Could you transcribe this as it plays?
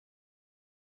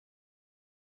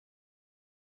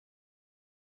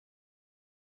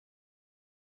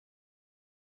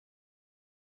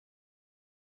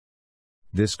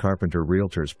This Carpenter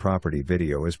Realtors property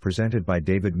video is presented by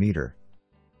David Meter.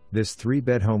 This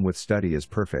 3-bed home with study is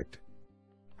perfect.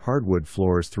 Hardwood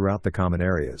floors throughout the common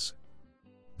areas.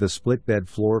 The split bed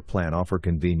floor plan offer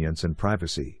convenience and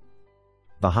privacy.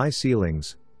 The high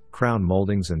ceilings, crown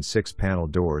moldings and 6-panel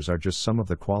doors are just some of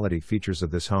the quality features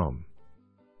of this home.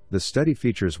 The study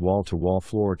features wall-to-wall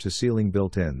floor-to-ceiling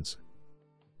built-ins.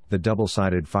 The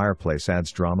double-sided fireplace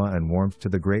adds drama and warmth to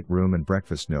the great room and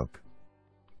breakfast nook.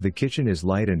 The kitchen is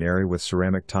light and airy with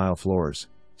ceramic tile floors,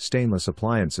 stainless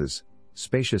appliances,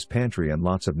 spacious pantry and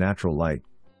lots of natural light.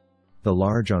 The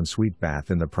large ensuite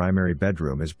bath in the primary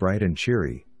bedroom is bright and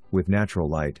cheery, with natural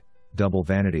light, double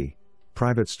vanity,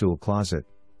 private stool closet,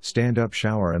 stand-up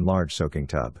shower and large soaking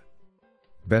tub.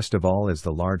 Best of all is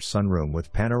the large sunroom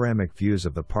with panoramic views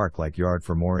of the park-like yard.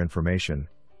 For more information,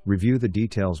 review the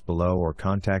details below or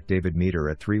contact David Meter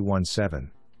at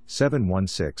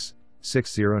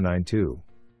 317-716-6092.